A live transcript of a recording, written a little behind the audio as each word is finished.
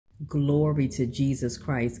Glory to Jesus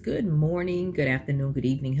Christ. Good morning, good afternoon, good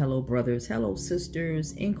evening. Hello, brothers. Hello,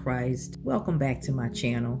 sisters in Christ. Welcome back to my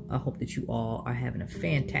channel. I hope that you all are having a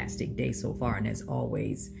fantastic day so far. And as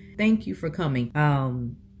always, thank you for coming.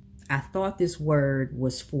 I thought this word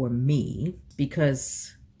was for me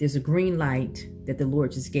because there's a green light that the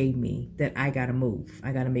Lord just gave me that I got to move.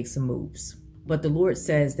 I got to make some moves. But the Lord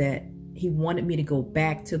says that He wanted me to go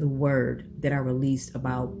back to the word that I released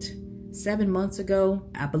about 7 months ago.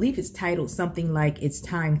 I believe it's titled something like "It's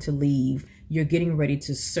Time to Leave." You're getting ready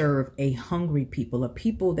to serve a hungry people, a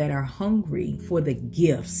people that are hungry for the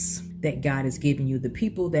gifts that God has given you, the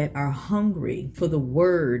people that are hungry for the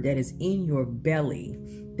word that is in your belly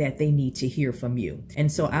that they need to hear from you.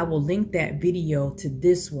 And so I will link that video to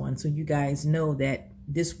this one so you guys know that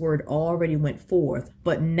this word already went forth,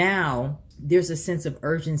 but now there's a sense of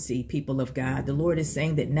urgency, people of God. The Lord is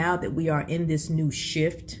saying that now that we are in this new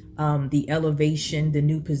shift, the elevation, the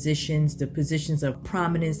new positions, the positions of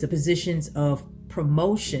prominence, the positions of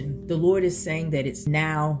promotion, the Lord is saying that it's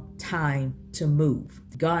now time to move.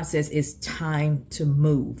 God says it's time to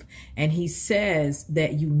move. And He says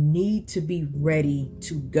that you need to be ready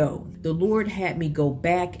to go. The Lord had me go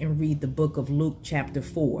back and read the book of Luke chapter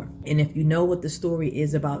 4. And if you know what the story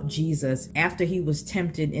is about Jesus, after He was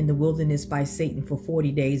tempted in the wilderness by Satan for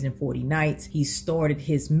 40 days and 40 nights, He started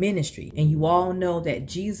His ministry. And you all know that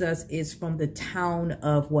Jesus is from the town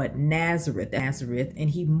of Nazareth. And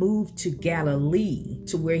He moved to Galilee,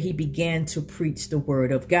 to where He began to preach the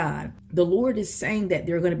word of God. The Lord is saying that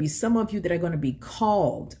there are going to be some of you that are going to be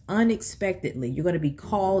called unexpectedly. You're going to be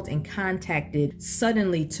called and contacted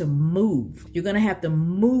suddenly to move. You're going to have to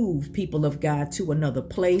move, people of God, to another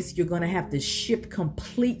place. You're going to have to shift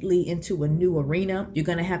completely into a new arena. You're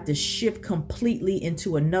going to have to shift completely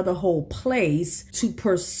into another whole place to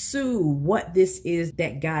pursue what this is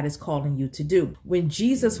that God is calling you to do. When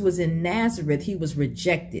Jesus was in Nazareth, He was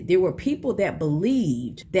rejected. There were people that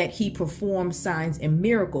believed that He performed signs and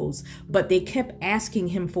miracles, but they kept asking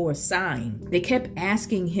Him for a sign. They kept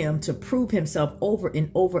asking Him to prove Himself over and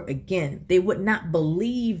over again. They would not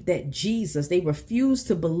believe that they refused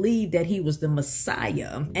to believe that He was the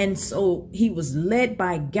Messiah. And so He was led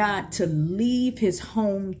by God to leave His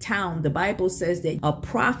hometown. The Bible says that a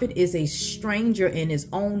prophet is a stranger in his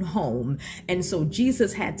own home. And so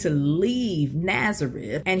Jesus had to leave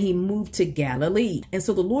Nazareth and He moved to Galilee. And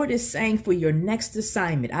so the Lord is saying, for your next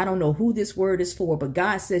assignment, I don't know who this word is for, but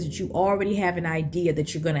God says that you already have an idea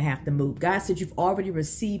that you're going to have to move. God said you've already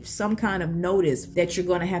received some kind of notice that you're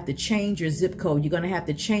going to have to change your zip code. You're going to have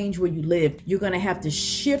to change where you live. You're going to have to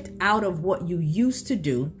shift out of what you used to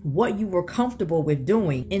do, what you were comfortable with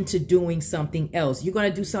doing, into doing something else. You're going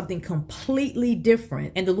to do something completely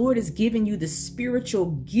different. And the Lord is giving you the spiritual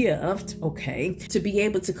gift, okay, to be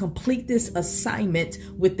able to complete this assignment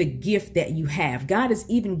with the gift that you have. God has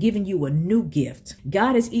even given you a new gift.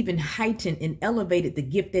 God has even heightened and elevated the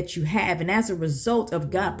gift that you have. And as a result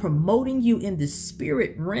of God promoting you in the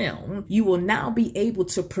spirit realm, you will now be able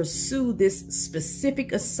to pursue this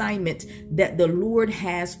specific assignment that the Lord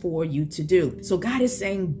has for you to do. So God is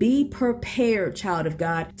saying, be prepared, child of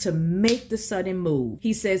God, to make the sudden move.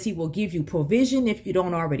 He says He will give you provision if you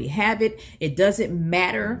don't already have it. It doesn't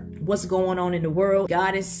matter what's going on in the world.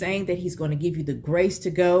 God is saying that He's going to give you the grace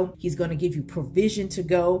to go. He's going to give you provision to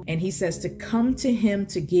go. And He says to come to Him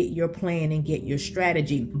to get your plan and get your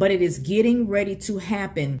strategy. But it is getting ready to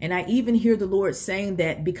happen. And I even hear the Lord saying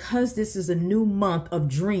that because this is a new month of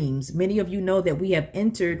dreams, many of you know that we have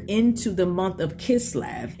entered into the month of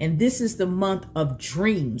Kislev, and this is the month of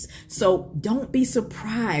dreams. So don't be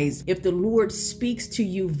surprised if the Lord speaks to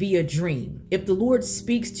you via dream, if the Lord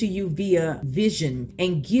speaks to you via vision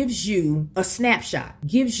and gives you a snapshot,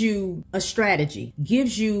 gives you a strategy,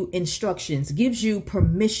 gives you instructions, gives you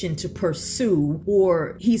permission to pursue,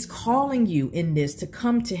 or He's calling you in this to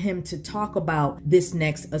come to Him to talk about this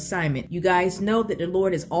next assignment. You guys know that the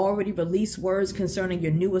Lord has already released words concerning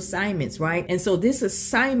your new assignments, right? And so this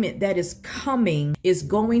assignment that is coming is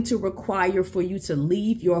going to require for you to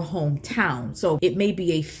leave your hometown. So it may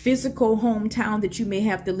be a physical hometown that you may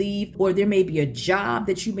have to leave, or there may be a job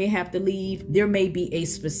that you may have to leave. There may be a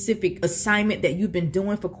specific assignment that you've been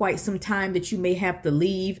doing for quite some time that you may have to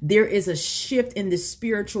leave. There is a shift in the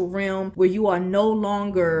spiritual realm where you are no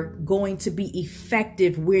longer going to be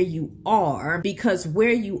effective where you are, because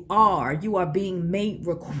where you are being made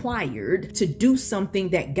required to do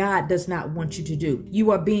something that God does not want you to do.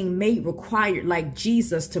 You are being made required, like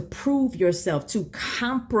Jesus, to prove yourself, to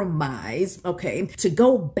compromise, okay, to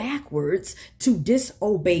go backwards, to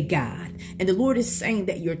disobey God. And the Lord is saying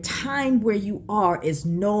that your time where you are is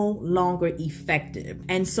no longer effective.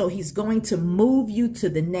 And so he's going to move you to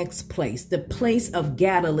the next place, the place of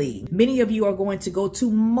Galilee. Many of you are going to go to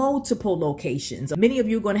multiple locations. Many of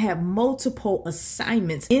you are going to have multiple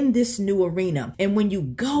assignments in this new arena. And when you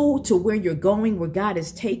go to where you're going, where God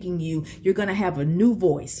is taking you, you're going to have a new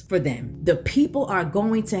voice for them. The people are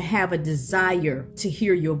going to have a desire to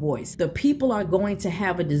hear your voice. The people are going to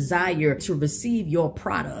have a desire to receive your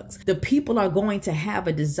products. The people are going to have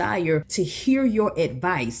a desire to hear your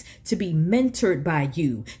advice, to be mentored by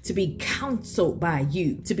you, to be counseled by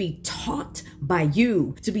you, to be taught by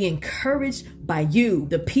you, to be encouraged by you.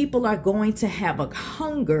 The people are going to have a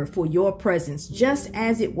hunger for your presence, just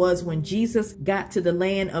as it was when Jesus got to the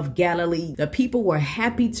land of Galilee. The people were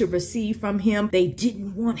happy to receive from him. They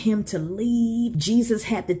didn't want him to leave. Jesus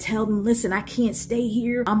had to tell them, listen, I can't stay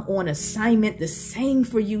here. I'm on assignment. The same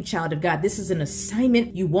for you, child of God. This is an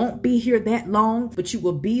assignment. You won't be here that long, but you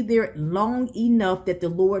will be there long enough that the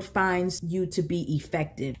Lord finds you to be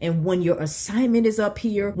effective. And when your assignment is up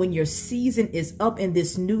here, when your season is up in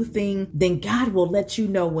this new thing, then God will let you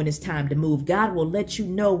know when it's time to move. God will let you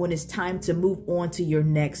know when it's time to move on to your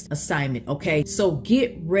next assignment. Okay, so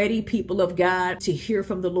get ready, people of God, to hear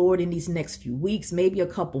from the Lord in these next few weeks, maybe a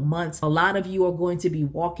couple months. A lot of you are going to be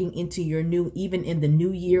walking into your new, even in the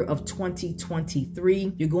new year of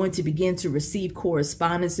 2023. You're going to begin to receive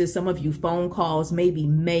correspondences. Some of you phone calls, maybe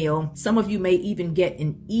mail. Some of you may even get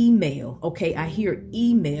an email. Okay, I hear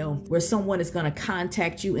email where someone is going to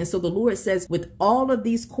contact you. And so the Lord says, with all of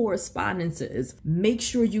these correspondences, make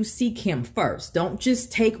sure you seek him first. Don't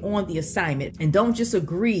just take on the assignment and don't just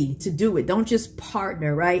agree to do it. Don't just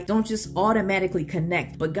partner, right? Don't just automatically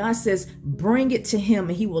connect. But God says, bring it to him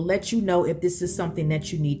and he will let you know if this is something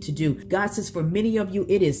that you need to do. God says, for many of you,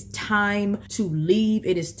 it is time to leave.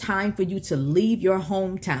 It is time for you to leave your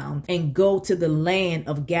hometown and go to the land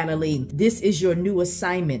of Galilee. This is your new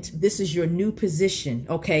assignment. This is your new position.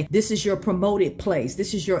 Okay. This is your promoted place.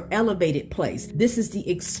 This is your elevated place. This is the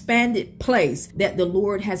expanded place that the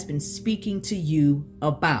Lord has been speaking to you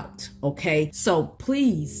about. Okay. So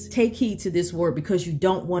please take heed to this word because you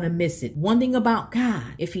don't want to miss it. One thing about God,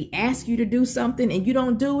 if he asks you to do something and you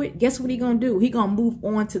don't do it, guess what he's going to do? He's going to move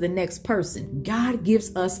on to the next person. God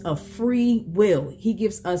gives us a free will. He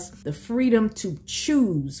gives us the freedom to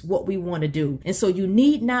choose what we want to do. And so you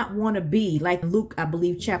need not want to be like Luke, I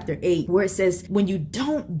believe, chapter 8, where it says, when you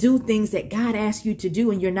don't do things that God asks you to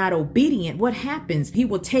do and you're not obedient, what happens? He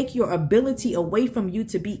will take your ability away from you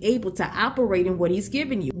to be able to operate in what he's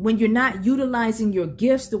given you. When you're not utilizing your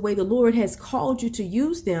gifts the way the Lord has called you to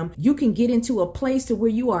use them, you can get into a place to where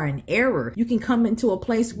you are in error. You can come into a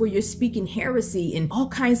place where you're speaking heresy and all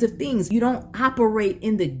kinds of things. You don't operate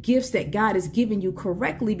in the gifts that God has given you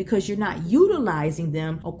correctly because you're not utilizing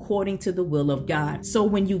them according to the will of God. So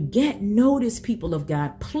when you get notice, people of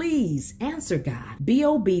God, please answer God. Be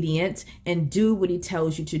obedient and do what he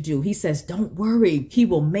tells you to do. He says, don't worry. He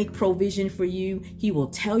will make provision for you. He will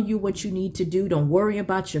tell you what you need to do. Don't worry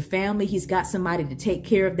about your family. He's got somebody to take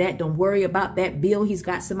care of that. Don't worry about that bill. He's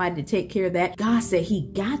got somebody to take care of that. God said he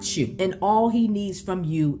got you. And all he needs from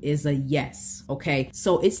you is a yes. Okay.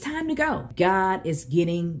 So it's time to go. God is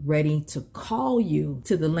getting ready to call you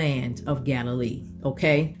to the land of Galilee.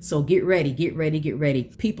 Okay. So get ready, get ready, get ready.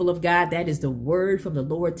 People of God, that is the word from the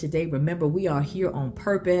Lord today. Remember, we are here on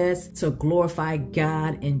purpose to glorify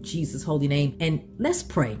God in Jesus' holy name. And let's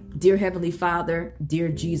pray. Dear Heavenly Father, dear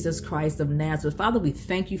Jesus Christ of Nazareth, Father, we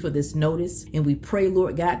thank you for this notice. And we pray,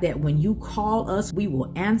 Lord God, that when you call us, we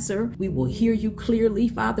will answer. We will hear you clearly,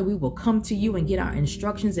 Father. We will come to you and get our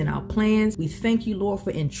instructions and our plans. We thank you, Lord,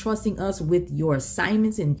 for entrusting us with your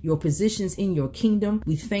assignments and your positions in your kingdom.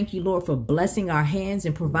 We thank you, Lord, for blessing our hands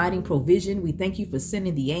and providing provision. We thank you for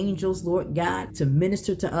sending the angels, Lord God, to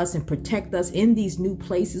minister to us and protect us in these new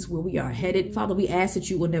places where we are headed. Father, we ask that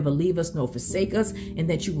you will never leave us nor forsake us and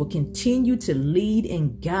that you will continue to lead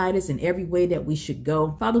and guide us in every way that we should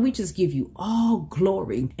go. Father, we just give you all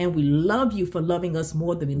glory and we love you for loving us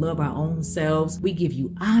more than we love our own selves. We give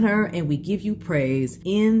you honor and we give you praise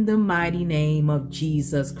in the mighty name of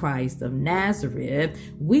Jesus Christ of Nazareth.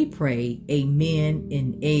 We pray, amen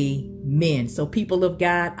and amen. So people of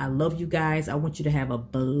God, I love you guys. I want you to have a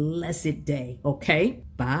blessed day. Okay,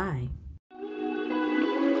 bye.